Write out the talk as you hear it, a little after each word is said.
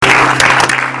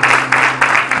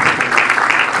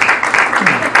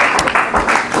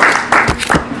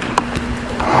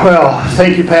Well,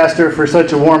 thank you, Pastor, for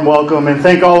such a warm welcome, and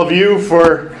thank all of you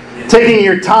for taking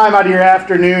your time out of your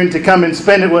afternoon to come and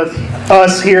spend it with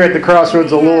us here at the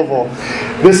Crossroads of Louisville.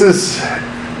 This is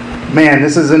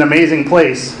an amazing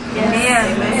place.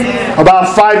 Yes.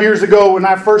 About 5 years ago, when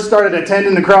I first started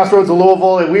attending the Crossroads of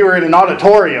Louisville, we were in an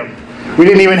auditorium. We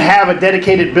didn't even have a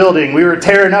dedicated building. We were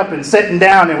tearing up and sitting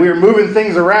down, and we were moving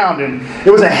things around, and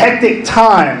it was a hectic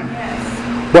time.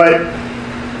 But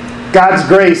God's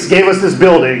grace gave us this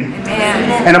building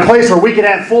and a place where we could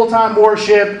have full-time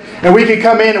worship, and we could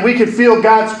come in and we could feel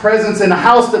God's presence in a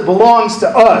house that belongs to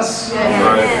us,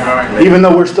 even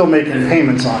though we're still making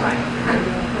payments on it.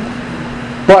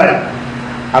 But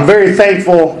I'm very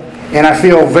thankful and I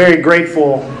feel very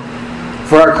grateful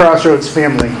for our Crossroads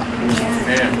family.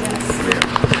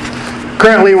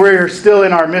 Currently, we're still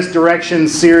in our Misdirection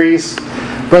series.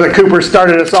 Brother Cooper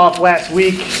started us off last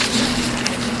week.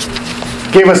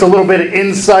 Gave us a little bit of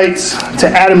insights to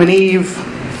Adam and Eve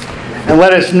and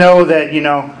let us know that,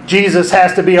 Jesus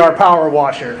has to be our power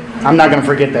washer. I'm not going to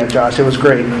forget that, Josh. It was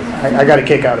great. I got a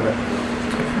kick out of it.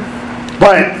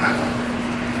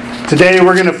 But today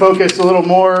we're going to focus a little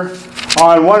more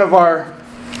on one of our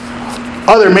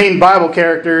other main Bible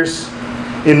characters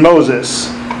in Moses.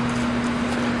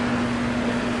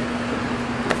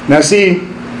 Now see,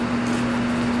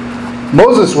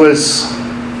 Moses was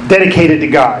dedicated to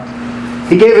God.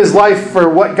 He gave his life for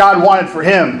what God wanted for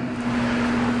him.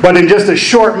 But in just a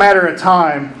short matter of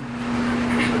time,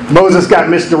 Moses got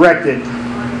misdirected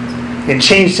and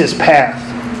changed his path.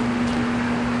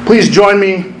 Please join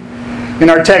me in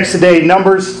our text today,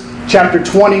 Numbers chapter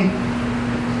 20,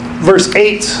 verse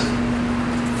 8.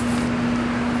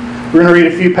 We're going to read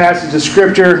a few passages of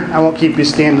Scripture. I won't keep you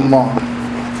standing long.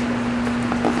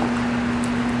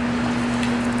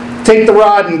 Take the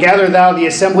rod and gather thou the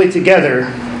assembly together,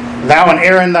 thou and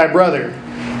Aaron thy brother,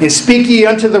 and speak ye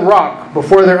unto the rock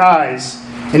before their eyes,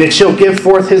 and it shall give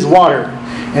forth his water.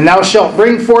 And thou shalt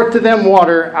bring forth to them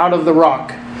water out of the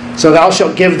rock. So thou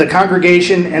shalt give the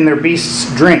congregation and their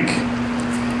beasts drink.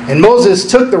 And Moses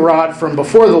took the rod from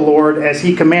before the Lord as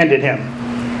he commanded him.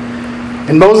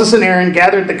 And Moses and Aaron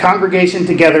gathered the congregation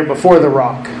together before the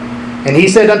rock. And he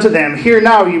said unto them, Hear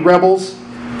now, ye rebels,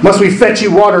 must we fetch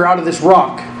you water out of this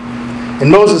rock?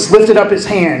 And Moses lifted up his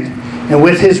hand, and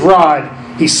with his rod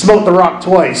he smote the rock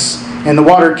twice, and the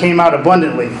water came out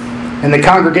abundantly. And the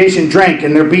congregation drank,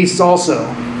 and their beasts also.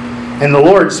 And the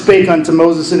Lord spake unto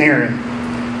Moses and Aaron,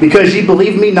 Because ye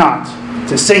believe me not,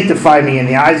 to sanctify me in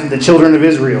the eyes of the children of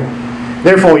Israel.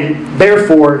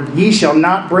 Therefore ye shall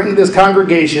not bring this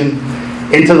congregation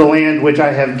into the land which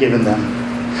I have given them.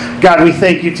 God, we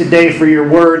thank you today for your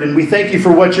word, and we thank you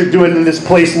for what you're doing in this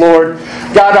place, Lord.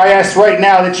 God, I ask right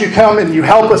now that you come and you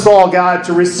help us all, God,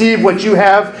 to receive what you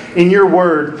have in your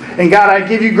word. And God, I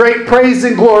give you great praise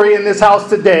and glory in this house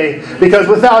today, because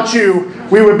without you,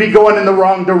 we would be going in the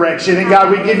wrong direction. And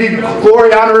God, we give you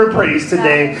glory, honor, and praise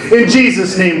today. In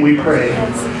Jesus' name we pray.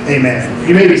 Amen.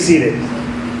 You may be seated.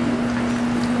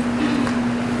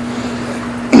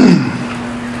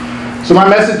 So my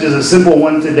message is a simple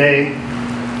one today.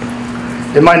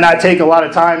 It might not take a lot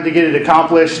of time to get it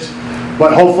accomplished,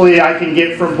 but hopefully I can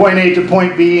get from point A to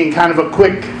point B in kind of a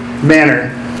quick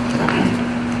manner.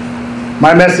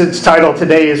 My message title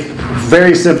today is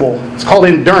very simple. It's called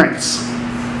Endurance.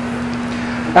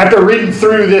 After reading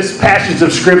through this passage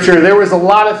of Scripture, there was a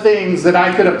lot of things that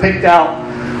I could have picked out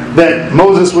that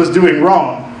Moses was doing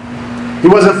wrong. He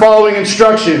wasn't following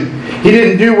instruction. He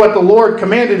didn't do what the Lord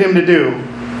commanded him to do.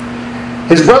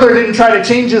 His brother didn't try to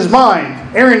change his mind.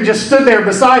 Aaron just stood there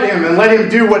beside him and let him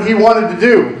do what he wanted to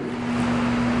do.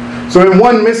 So in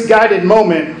one misguided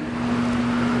moment,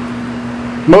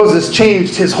 Moses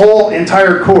changed his whole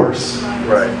entire course.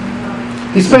 Right.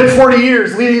 He spent 40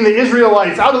 years leading the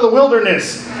Israelites out of the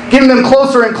wilderness, getting them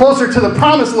closer and closer to the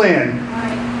promised land.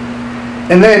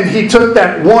 And then he took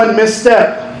that one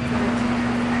misstep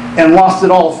and lost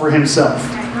it all for himself.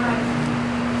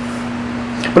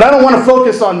 But I don't want to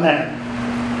focus on that.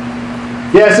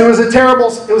 Yes, it was a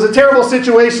terrible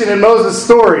situation in Moses'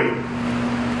 story.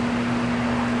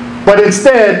 But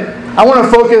instead, I want to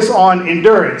focus on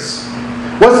endurance.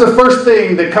 What's the first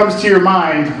thing that comes to your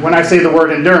mind when I say the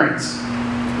word endurance?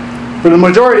 For the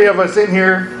majority of us in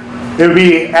here, it would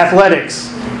be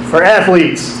athletics or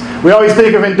athletes. We always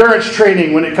think of endurance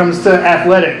training when it comes to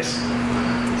athletics.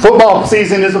 Football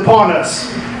season is upon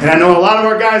us, and I know a lot of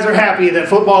our guys are happy that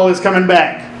football is coming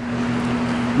back.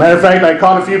 Matter of fact, I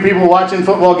caught a few people watching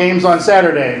football games on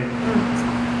Saturday.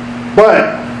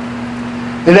 But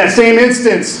in that same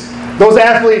instance, those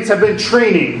athletes have been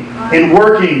training and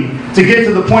working to get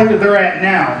to the point that they're at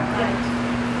now.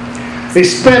 They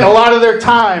spent a lot of their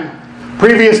time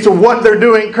previous to what they're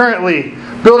doing currently,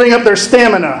 building up their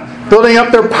stamina, building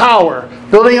up their power,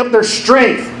 building up their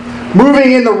strength,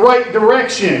 moving in the right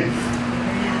direction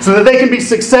so that they can be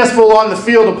successful on the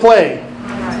field of play.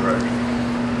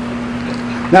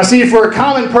 Now see, for a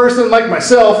common person like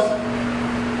myself,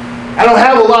 I don't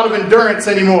have a lot of endurance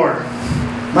anymore.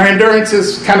 My endurance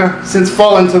has kind of since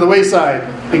fallen to the wayside.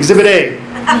 Exhibit A.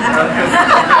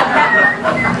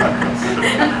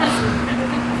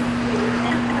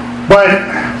 But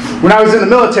when I was in the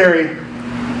military,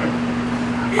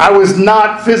 I was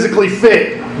not physically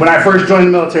fit when I first joined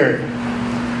the military.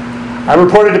 I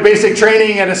reported to basic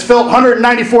training at a svelte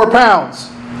 194 pounds,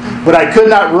 but I could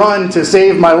not run to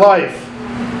save my life.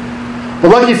 But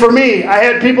lucky for me, I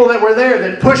had people that were there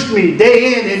that pushed me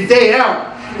day in and day out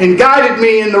and guided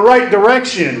me in the right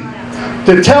direction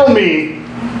to tell me,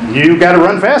 you got to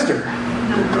run faster.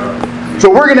 So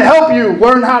we're going to help you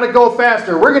learn how to go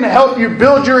faster. We're going to help you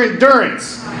build your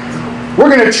endurance. We're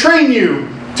going to train you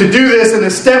to do this in a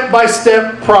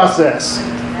step-by-step process.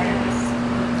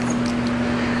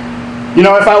 You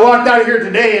know, if I walked out of here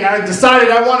today and I decided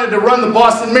I wanted to run the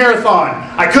Boston Marathon,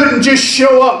 I couldn't just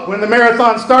show up when the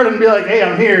marathon started and be like, hey,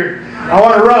 I'm here. I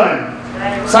want to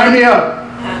run. Sign me up.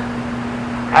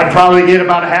 I'd probably get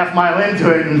about a half mile into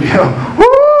it and go,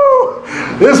 whoo,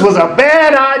 this was a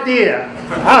bad idea.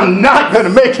 I'm not going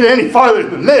to make it any farther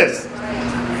than this.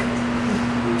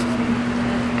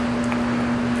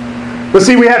 But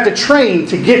see, we have to train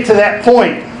to get to that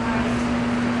point.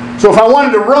 So if I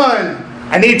wanted to run,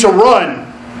 I need to run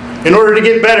in order to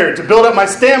get better, to build up my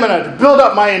stamina, to build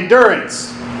up my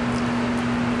endurance.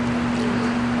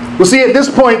 Well, see, at this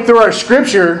point through our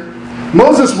scripture,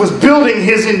 Moses was building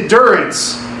his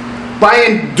endurance by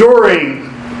enduring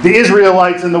the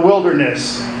Israelites in the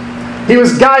wilderness. He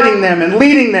was guiding them and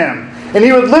leading them. And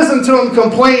he would listen to them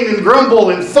complain and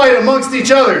grumble and fight amongst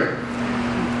each other.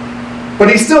 But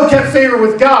he still kept favor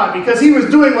with God because he was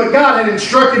doing what God had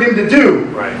instructed him to do.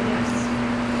 Right.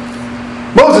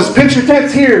 Moses, pitch your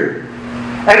tents here.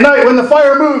 At night, when the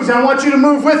fire moves, I want you to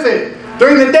move with it.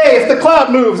 During the day, if the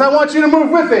cloud moves, I want you to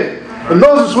move with it. And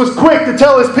Moses was quick to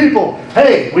tell his people,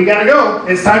 hey, we got to go.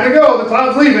 It's time to go. The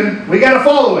cloud's leaving. We got to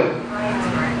follow it.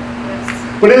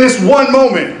 But in this one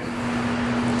moment,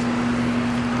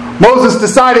 Moses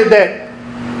decided that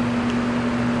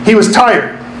he was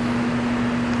tired.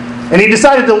 And he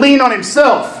decided to lean on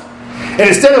himself. And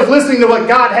instead of listening to what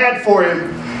God had for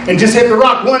him and just hit the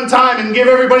rock one time and give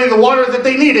everybody the water that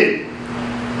they needed,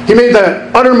 he made the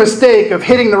utter mistake of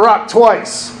hitting the rock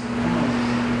twice.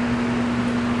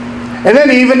 And then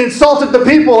he even insulted the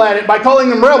people at it by calling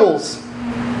them rebels.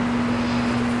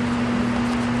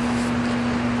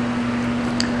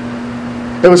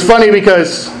 It was funny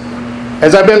because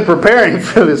as I've been preparing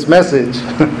for this message,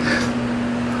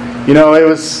 you know, I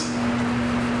was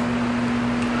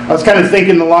kind of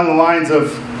thinking along the lines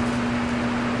of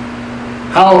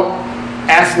how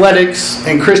athletics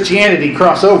and Christianity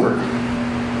cross over.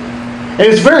 And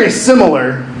it's very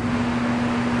similar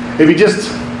if you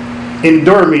just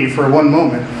endure me for one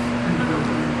moment.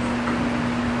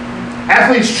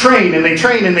 Athletes train and they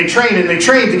train and they train and they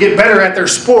train to get better at their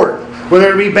sport,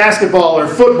 whether it be basketball or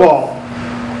football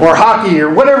or hockey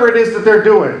or whatever it is that they're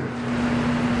doing.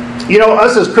 You know,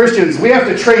 us as Christians, we have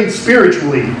to train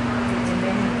spiritually.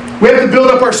 We have to build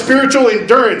up our spiritual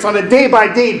endurance on a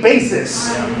day-by-day basis.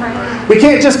 We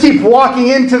can't just keep walking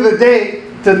into the day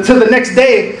to the next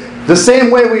day the same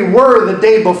way we were the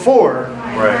day before,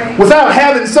 right, without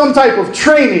having some type of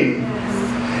training.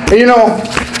 And you know,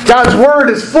 God's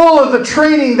Word is full of the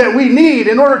training that we need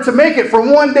in order to make it from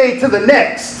one day to the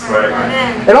next. Right.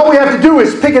 And all we have to do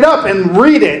is pick it up and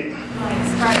read it,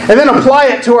 and then apply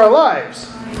it to our lives.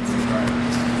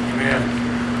 Amen.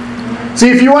 See,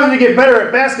 if you wanted to get better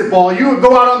at basketball, you would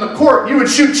go out on the court. You would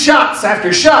shoot shots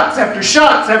after shots after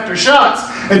shots after shots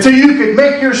until you could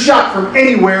make your shot from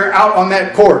anywhere out on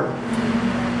that court.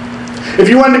 If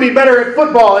you wanted to be better at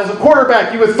football as a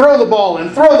quarterback, you would throw the ball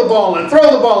and throw the ball and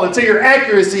throw the ball until your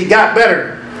accuracy got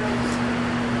better.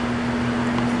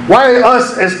 Why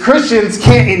us as Christians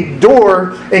can't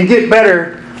endure and get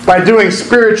better by doing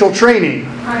spiritual training?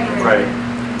 Right.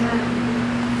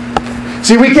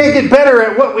 See, we can't get better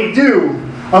at what we do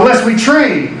unless we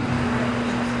train.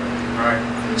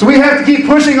 Right. So we have to keep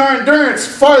pushing our endurance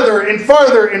farther and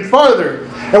farther and farther.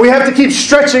 And we have to keep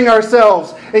stretching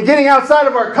ourselves and getting outside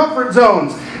of our comfort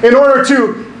zones in order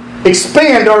to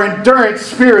expand our endurance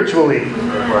spiritually.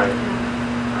 Right.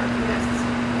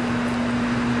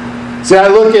 See, I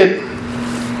look at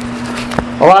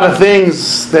a lot of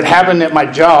things that happen at my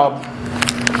job,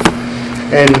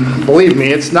 And believe me,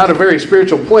 it's not a very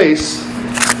spiritual place.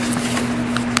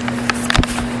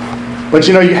 But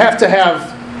you have to have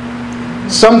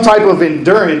some type of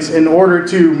endurance in order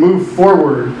to move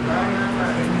forward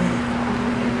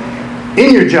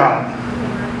in your job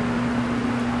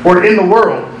or in the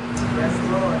world.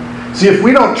 See, if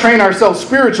we don't train ourselves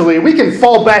spiritually, we can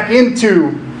fall back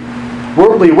into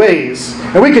worldly ways,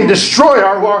 and we can destroy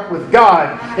our walk with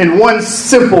God in one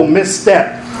simple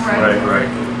misstep. Right.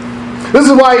 This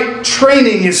is why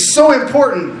training is so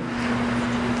important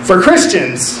for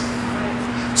Christians,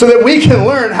 so that we can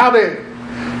learn how to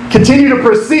continue to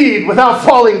proceed without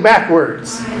falling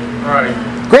backwards. Right.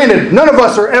 Granted, none of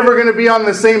us are ever going to be on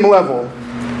the same level.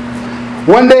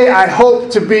 One day I hope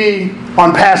to be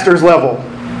on pastor's level.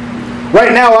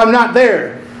 Right now I'm not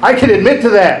there. I can admit to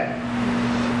that.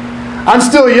 I'm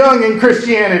still young in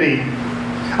Christianity.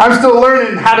 I'm still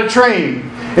learning how to train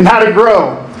and how to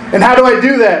grow. And how do I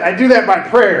do that? I do that by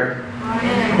prayer.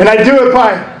 And I do it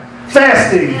by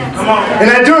fasting. And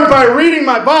I do it by reading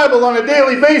my Bible on a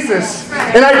daily basis.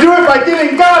 And I do it by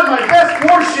giving God my best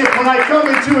worship when I come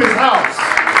into His house.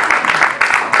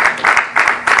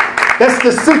 That's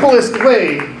the simplest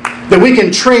way that we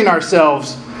can train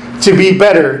ourselves to be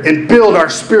better and build our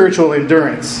spiritual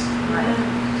endurance.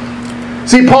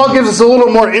 See, Paul gives us a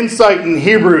little more insight in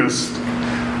Hebrews.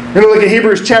 We're going to look at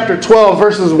Hebrews chapter 12,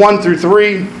 verses 1 through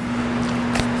 3.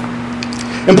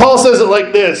 And Paul says it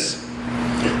like this: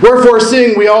 "Wherefore,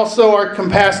 seeing we also are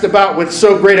compassed about with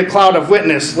so great a cloud of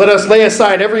witness, let us lay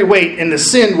aside every weight and the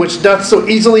sin which doth so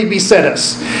easily beset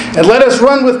us, and let us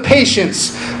run with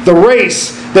patience the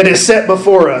race that is set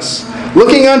before us,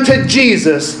 looking unto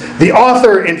Jesus, the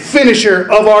author and finisher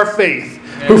of our faith,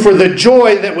 who for the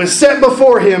joy that was set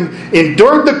before Him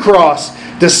endured the cross,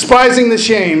 despising the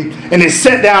shame, and is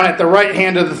set down at the right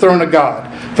hand of the throne of God.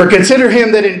 For consider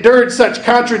Him that endured such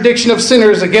contradiction of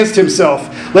sinners against Himself,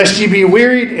 lest ye be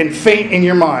wearied and faint in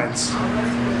your minds."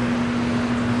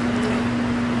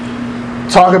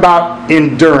 Talk about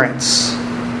endurance.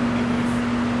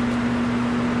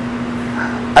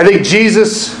 I think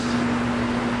Jesus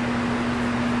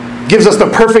gives us the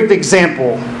perfect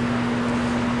example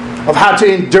of how to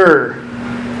endure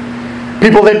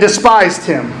people that despised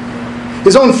Him.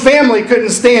 His own family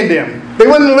couldn't stand Him. They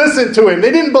wouldn't listen to Him.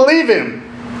 They didn't believe Him.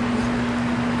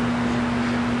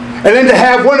 And then to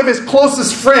have one of His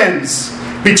closest friends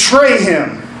betray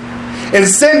Him and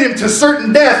send Him to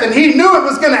certain death, and He knew it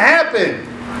was going to happen,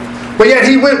 but yet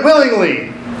He went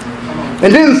willingly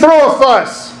and didn't throw a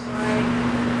fuss.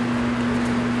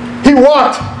 He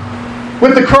walked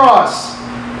with the cross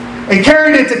and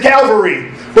carried it to Calvary.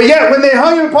 But yet when they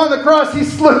hung Him upon the cross, He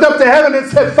looked up to heaven and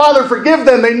said, "Father, forgive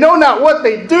them. They know not what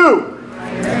they do."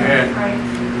 Amen.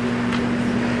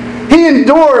 He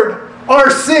endured our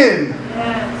sin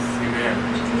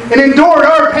and endured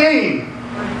our pain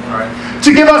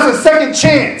to give us a second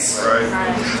chance,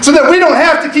 so that we don't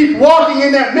have to keep walking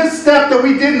in that misstep that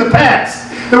we did in the past,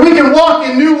 that we can walk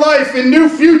in new life and new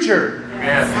future.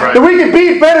 That we can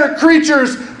be better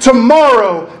creatures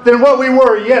tomorrow than what we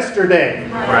were yesterday.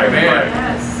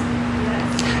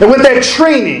 And with that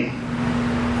training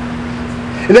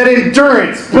and that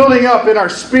endurance building up in our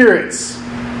spirits,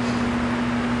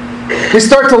 we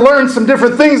start to learn some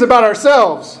different things about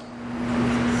ourselves.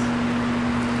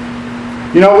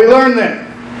 We learn that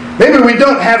maybe we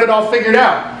don't have it all figured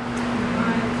out.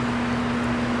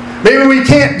 Maybe we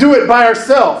can't do it by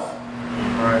ourselves.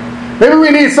 Maybe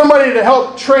we need somebody to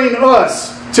help train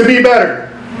us to be better.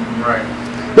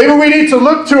 Maybe we need to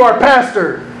look to our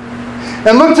pastor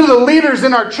and look to the leaders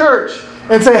in our church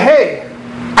and say, "Hey,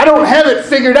 I don't have it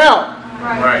figured out.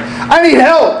 I need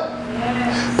help.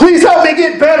 Please help me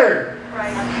get better.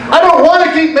 I don't want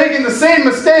to keep making the same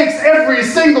mistakes every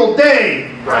single day.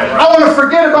 I want to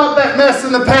forget about that mess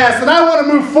in the past, and I want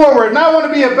to move forward, and I want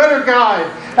to be a better guy,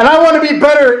 and I want to be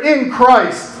better in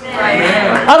Christ.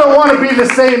 I don't want to be the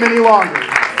same any longer."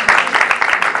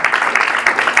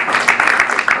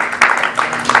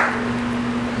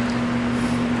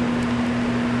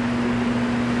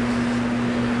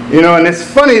 And it's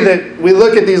funny that we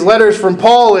look at these letters from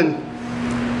Paul, and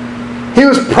he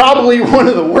was probably one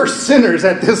of the worst sinners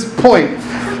at this point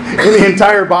in the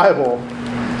entire Bible.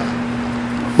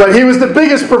 But he was the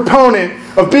biggest proponent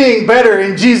of being better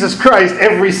in Jesus Christ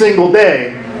every single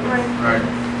day.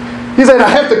 He said, "I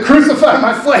have to crucify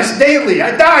my flesh daily.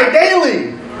 I die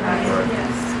daily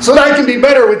so that I can be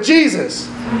better with Jesus.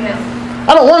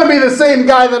 I don't want to be the same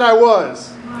guy that I was.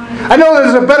 I know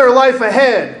there's a better life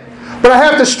ahead, but I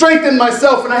have to strengthen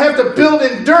myself and I have to build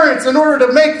endurance in order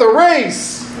to make the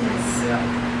race.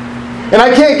 And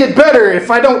I can't get better if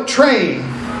I don't train."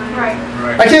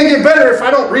 I can't get better if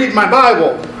I don't read my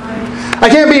Bible. I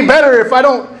can't be better if I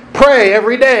don't pray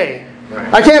every day.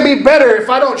 I can't be better if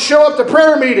I don't show up to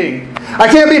prayer meeting. I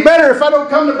can't be better if I don't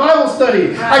come to Bible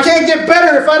study. I can't get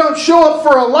better if I don't show up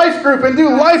for a life group and do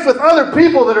life with other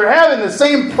people that are having the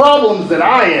same problems that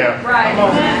I am.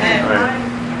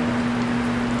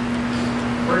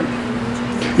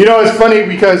 You know, it's funny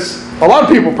because a lot of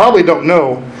people probably don't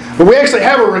know, but we actually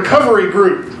have a recovery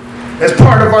group as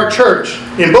part of our church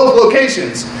in both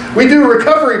locations. We do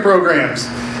recovery programs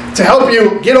to help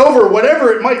you get over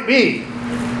whatever it might be.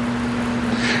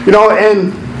 You know,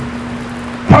 and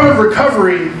part of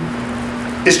recovery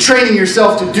is training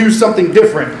yourself to do something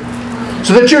different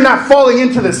so that you're not falling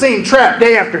into the same trap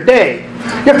day after day.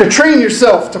 You have to train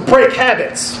yourself to break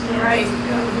habits.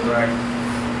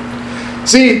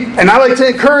 See, and I like to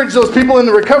encourage those people in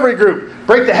the recovery group,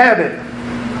 break the habit.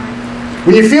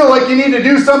 When you feel like you need to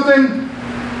do something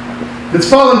that's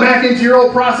fallen back into your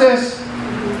old process,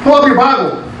 pull up your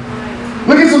Bible.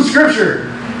 Look at some scripture.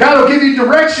 God will give you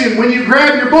direction when you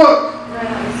grab your book.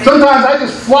 Sometimes I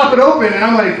just flop it open and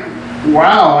I'm like,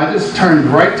 wow, I just turned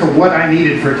right to what I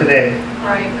needed for today.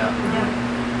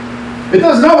 It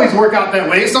doesn't always work out that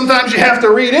way. Sometimes you have to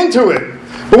read into it.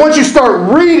 But once you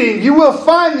start reading, you will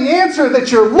find the answer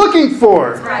that you're looking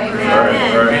for.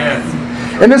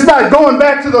 And it's not going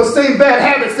back to those same bad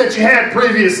habits that you had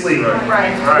previously.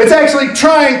 It's actually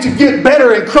trying to get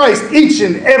better in Christ each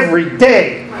and every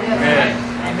day.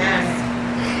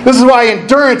 This is why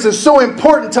endurance is so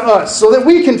important to us, so that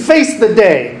we can face the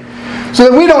day. So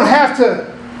that we don't have to,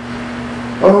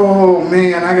 oh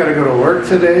man, I got to go to work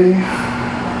today.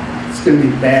 It's going to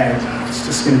be bad. It's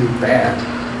just going to be bad.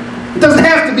 It doesn't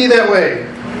have to be that way.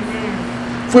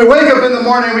 If we wake up in the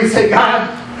morning and we say, God,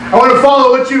 I want to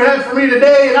follow what you have for me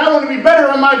today, and I want to be better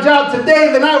on my job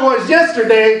today than I was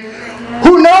yesterday,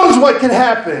 who knows what can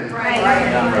happen?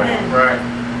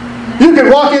 You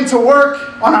could walk into work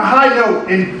on a high note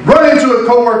and run into a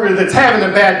coworker that's having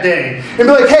a bad day and be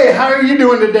like, hey, how are you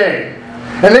doing today?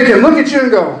 And they can look at you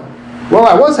and go, well,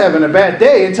 I was having a bad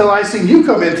day until I seen you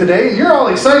come in today and you're all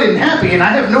excited and happy and I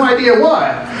have no idea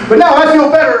why. But now I feel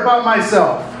better about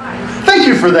myself. Thank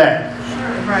you for that.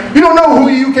 You don't know who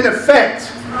you can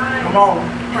affect. Come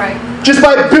on. Just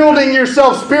by building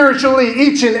yourself spiritually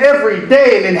each and every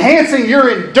day and enhancing your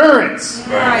endurance.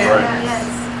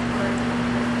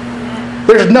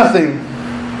 There's nothing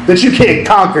that you can't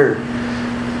conquer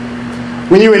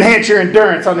when you enhance your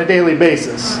endurance on a daily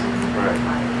basis.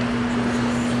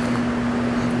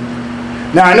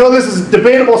 Now, I know this is a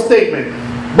debatable statement,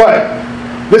 but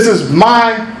this is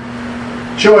my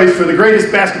choice for the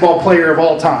greatest basketball player of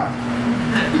all time.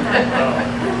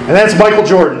 And that's Michael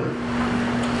Jordan.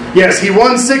 Yes, he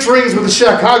won 6 rings with the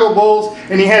Chicago Bulls,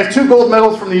 and he has 2 gold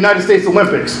medals from the United States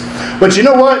Olympics. But you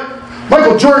know what?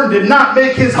 Michael Jordan did not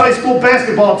make his high school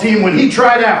basketball team when he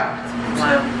tried out.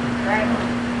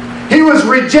 He was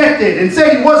rejected and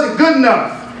said he wasn't good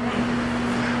enough.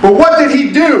 But what did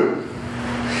he do?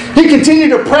 He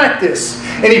continued to practice,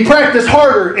 and he practiced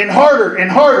harder and harder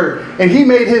and harder, and he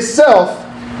made himself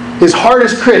his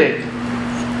hardest critic.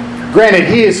 Granted,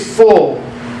 he is full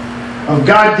of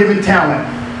God-given talent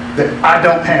that I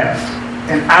don't have,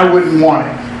 and I wouldn't want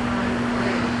it.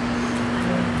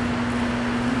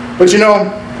 But you know,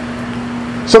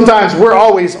 sometimes we're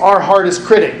always our hardest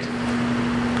critic.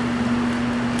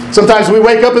 Sometimes we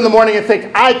wake up in the morning and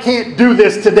think, I can't do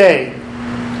this today.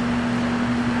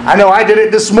 I know I did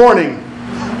it this morning.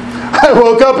 I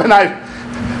woke up and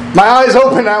my eyes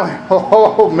opened. I went,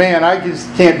 oh man, I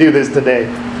just can't do this today.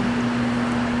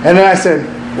 And then I said,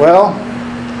 well,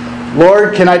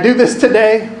 Lord, can I do this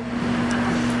today?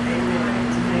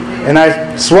 And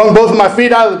I swung both of my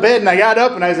feet out of the bed and I got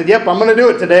up and I said, yep, I'm going to do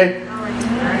it today.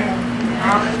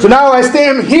 So now I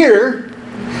stand here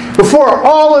before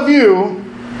all of you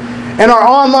and our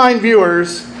online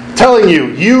viewers telling you,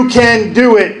 you can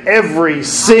do it every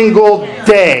single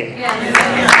day.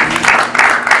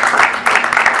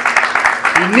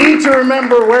 You need to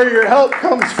remember where your help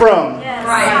comes from.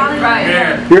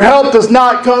 Your help does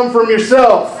not come from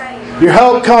yourself. Your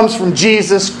help comes from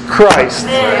Jesus Christ.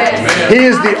 He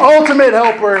is the ultimate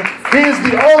helper. He is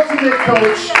the ultimate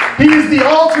coach. He is the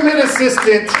ultimate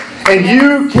assistant. And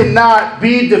you cannot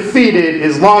be defeated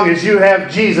as long as you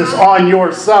have Jesus on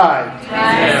your side.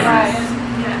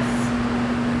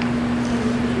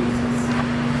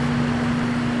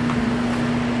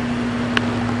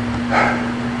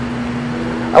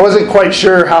 I wasn't quite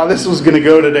sure how this was going to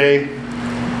go today.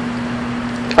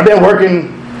 I've been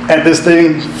working at this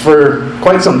thing for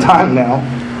quite some time now.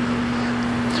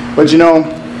 But you know,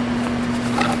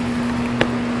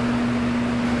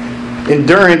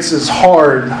 endurance is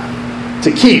hard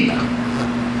to keep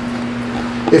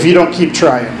if you don't keep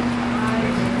trying.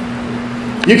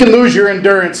 You can lose your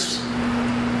endurance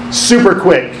super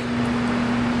quick.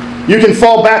 You can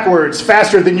fall backwards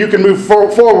faster than you can move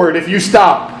forward if you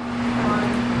stop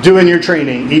doing your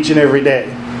training each and every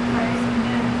day.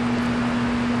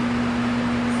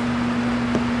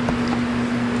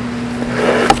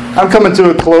 I'm coming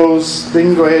to a close. They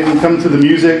can go ahead and come to the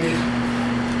music.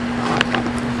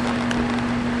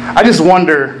 I just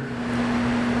wonder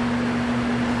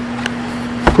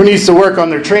who needs to work on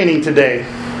their training today.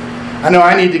 I know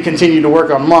I need to continue to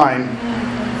work on mine.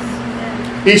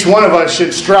 Each one of us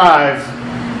should strive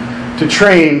to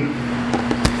train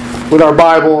with our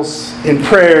Bibles, in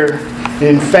prayer,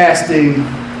 in fasting,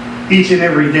 each and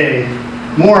every day.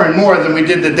 More and more than we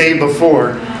did the day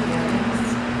before.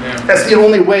 That's the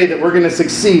only way that we're going to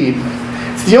succeed.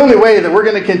 It's the only way that we're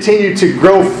going to continue to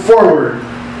grow forward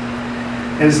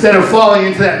instead of falling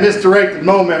into that misdirected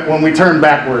moment when we turn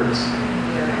backwards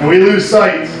and we lose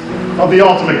sight of the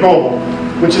ultimate goal,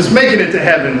 which is making it to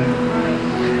heaven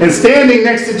and standing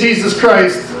next to Jesus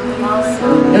Christ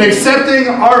and accepting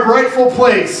our rightful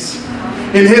place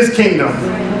in His kingdom.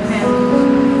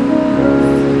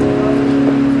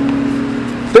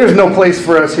 There's no place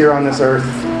for us here on this earth.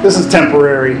 This is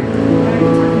temporary.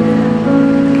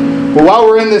 But while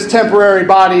we're in this temporary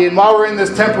body and while we're in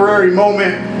this temporary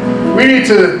moment, we need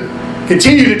to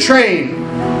continue to train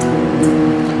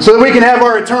so that we can have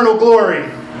our eternal glory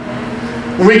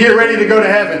when we get ready to go to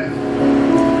heaven.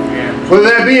 Whether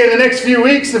that be in the next few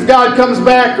weeks if God comes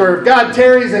back, or if God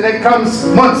tarries and it comes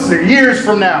months or years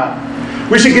from now.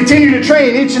 We should continue to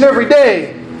train each and every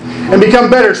day and become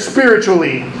better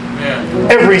spiritually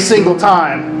every single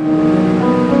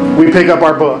time we pick up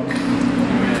our book.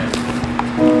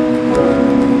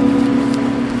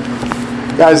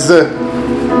 Guys,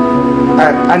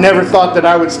 I never thought that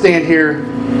I would stand here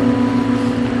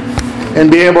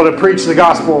and be able to preach the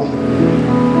gospel.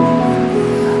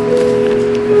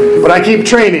 But I keep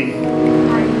training.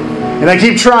 And I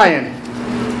keep trying.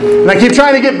 And I keep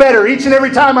trying to get better each and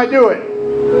every time I do it.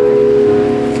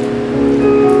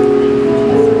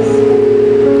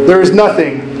 There is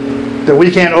nothing that we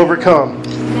can't overcome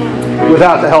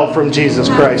without the help from Jesus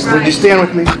Christ. Would you stand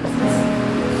with me?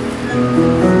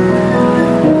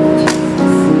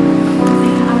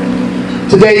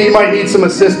 Today you might need some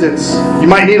assistance. You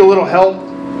might need a little help.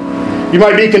 You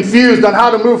might be confused on how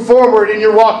to move forward in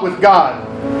your walk with God.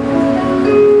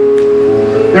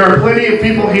 There are plenty of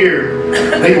people here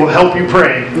that will help you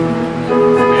pray.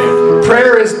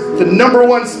 Prayer is the number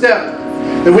one step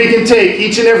that we can take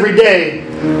each and every day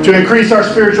to increase our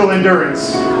spiritual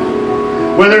endurance.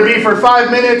 Whether it be for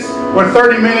 5 minutes or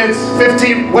 30 minutes,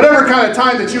 15, whatever kind of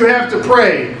time that you have to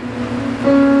pray,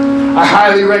 I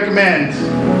highly recommend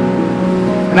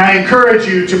and I encourage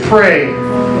you to pray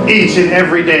each and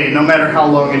every day, no matter how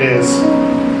long it is.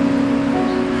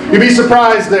 You'd be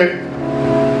surprised that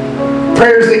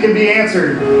prayers that can be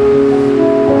answered.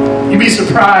 You'd be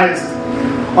surprised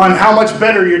on how much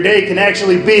better your day can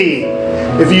actually be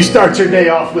if you start your day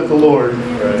off with the Lord.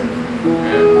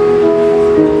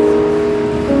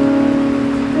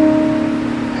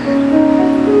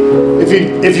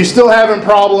 If you're still having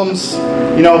problems,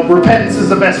 repentance is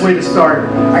the best way to start.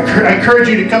 I encourage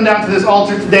you to come down to this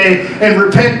altar today and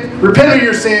repent of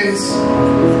your sins.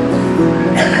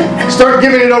 Start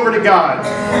giving it over to God.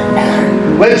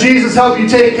 Let Jesus help you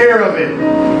take care of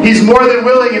it. He's more than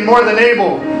willing and more than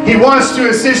able. He wants to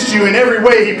assist you in every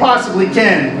way He possibly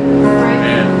can.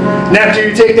 And after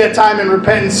you take that time in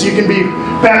repentance, you can be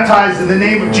baptized in the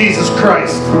name of Jesus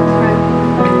Christ.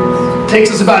 It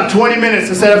takes us about 20 minutes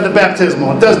to set up the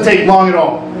baptismal. It doesn't take long at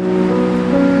all.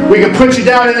 We can put you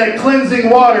down in that cleansing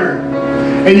water,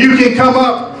 and you can come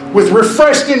up with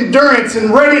refreshed endurance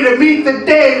and ready to meet the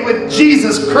day with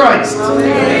Jesus Christ.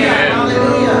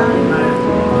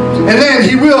 And then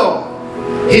He will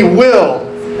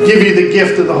give you the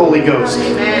gift of the Holy Ghost.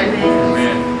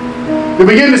 You'll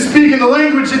begin to speak in the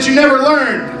language that you never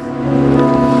learned.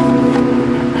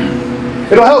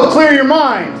 It'll help clear your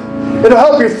mind. It'll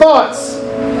help your thoughts.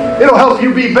 It'll help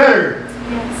you be better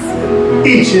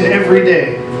each and every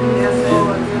day.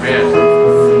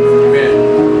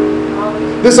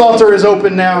 This altar is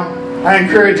open now. I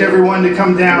encourage everyone to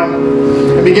come down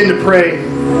and begin to pray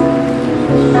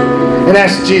and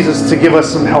ask Jesus to give us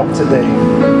some help today.